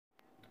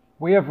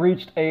We have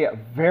reached a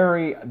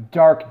very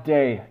dark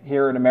day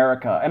here in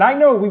America. And I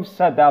know we've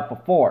said that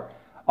before.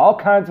 All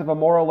kinds of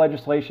immoral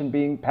legislation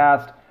being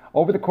passed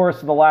over the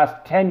course of the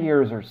last 10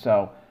 years or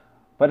so.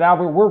 But now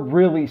we're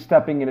really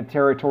stepping into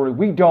territory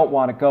we don't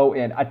want to go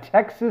in. A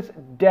Texas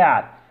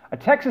dad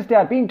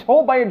being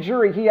told by a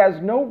jury he has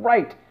no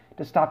right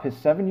to stop his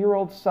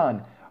 7-year-old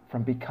son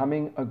from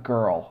becoming a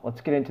girl.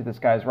 Let's get into this,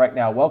 guys, right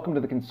now. Welcome to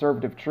The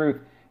Conservative Truth.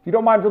 If you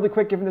don't mind really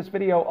quick giving this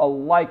video a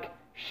like,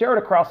 share it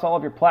across all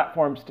of your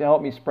platforms to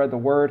help me spread the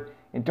word.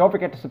 And don't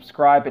forget to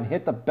subscribe and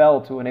hit the bell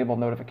to enable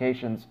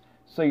notifications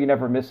so you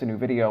never miss a new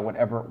video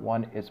whenever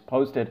one is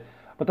posted.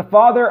 But the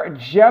father,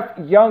 Jeff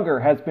Younger,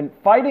 has been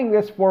fighting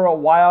this for a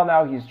while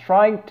now. He's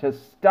trying to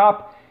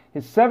stop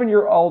his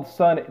 7-year-old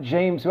son,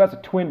 James, who has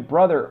a twin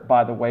brother,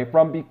 by the way,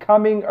 from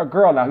becoming a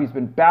girl. Now, he's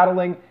been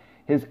battling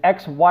his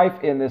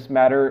ex-wife in this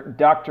matter,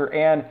 Dr.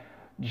 Ann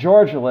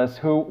Georgelis,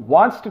 who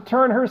wants to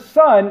turn her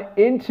son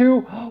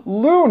into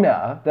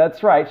Luna.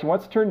 That's right. She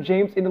wants to turn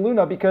James into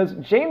Luna because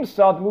James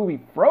saw the movie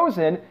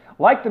Frozen,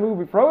 liked the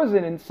movie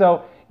Frozen, and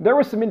so there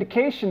was some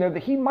indication there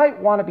that he might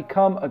want to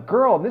become a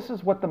girl. And this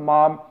is what the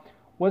mom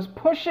was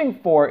pushing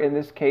for in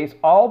this case.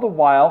 All the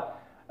while,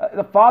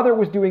 the father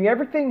was doing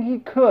everything he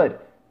could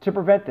to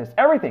prevent this.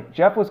 Everything.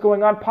 Jeff was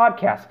going on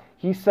podcasts.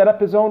 He set up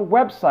his own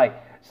website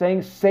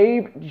saying,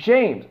 "Save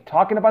James,"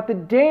 talking about the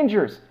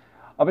dangers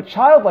of a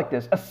child like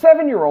this, a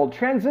 7-year-old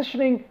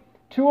transitioning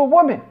to a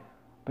woman.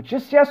 But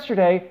just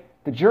yesterday,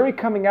 the jury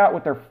coming out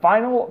with their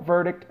final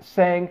verdict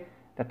saying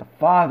that the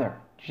father,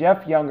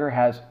 Jeff Younger,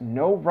 has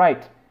no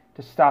right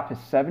to stop his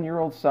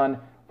 7-year-old son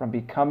from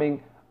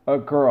becoming a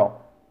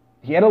girl.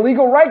 He had a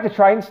legal right to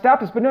try and stop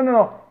this, but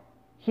no.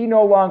 He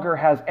no longer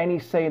has any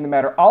say in the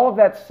matter. All of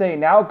that say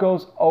now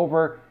goes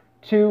over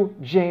to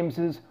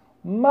James's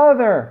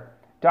mother,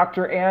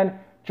 Dr. Ann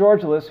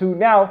Georgelis, who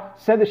now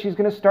said that she's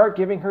going to start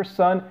giving her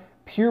son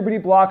puberty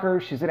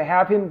blockers. She's going to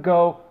have him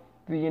go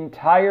the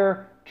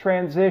entire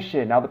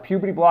transition. Now, the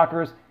puberty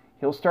blockers,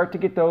 he'll start to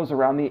get those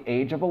around the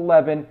age of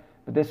 11,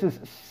 but this is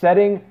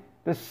setting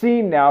the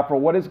scene now for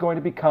what is going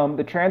to become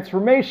the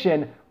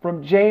transformation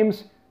from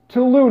James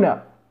to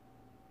Luna.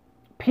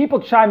 People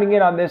chiming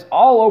in on this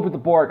all over the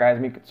board, guys. I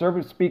mean,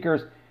 conservative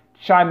speakers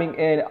chiming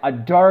in. A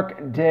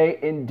dark day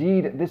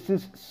indeed. This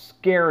is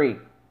scary.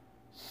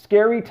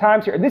 Scary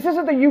times here. And this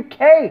isn't the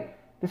UK.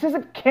 This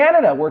isn't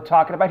Canada we're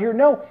talking about here.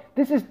 No,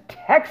 this is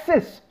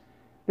Texas.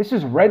 This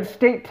is red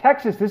state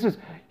Texas. This is,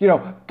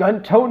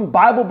 gun-toting,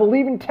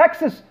 Bible-believing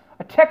Texas.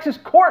 A Texas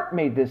court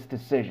made this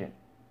decision.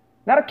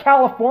 Not a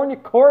California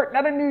court,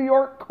 not a New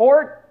York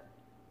court,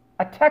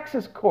 a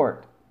Texas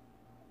court.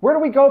 Where do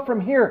we go from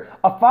here?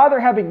 A father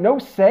having no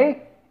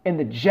say in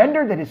the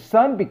gender that his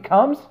son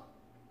becomes?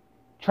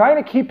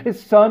 Trying to keep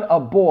his son a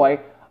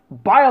boy.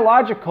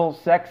 Biological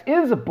sex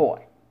is a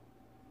boy.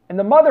 And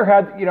the mother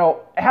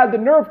had the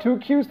nerve to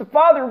accuse the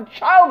father of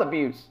child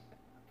abuse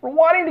for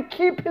wanting to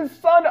keep his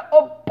son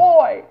a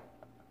boy.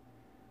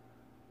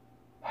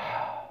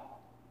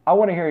 I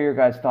want to hear your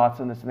guys'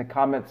 thoughts on this in the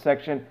comments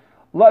section.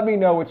 Let me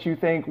know what you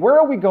think. Where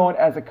are we going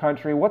as a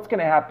country? What's going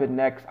to happen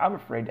next? I'm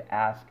afraid to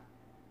ask.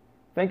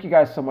 Thank you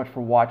guys so much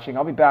for watching.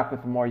 I'll be back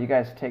with more. You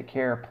guys take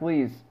care.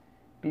 Please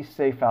be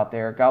safe out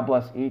there. God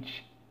bless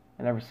each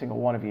and every single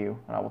one of you,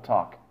 and I will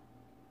talk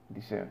with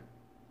you soon.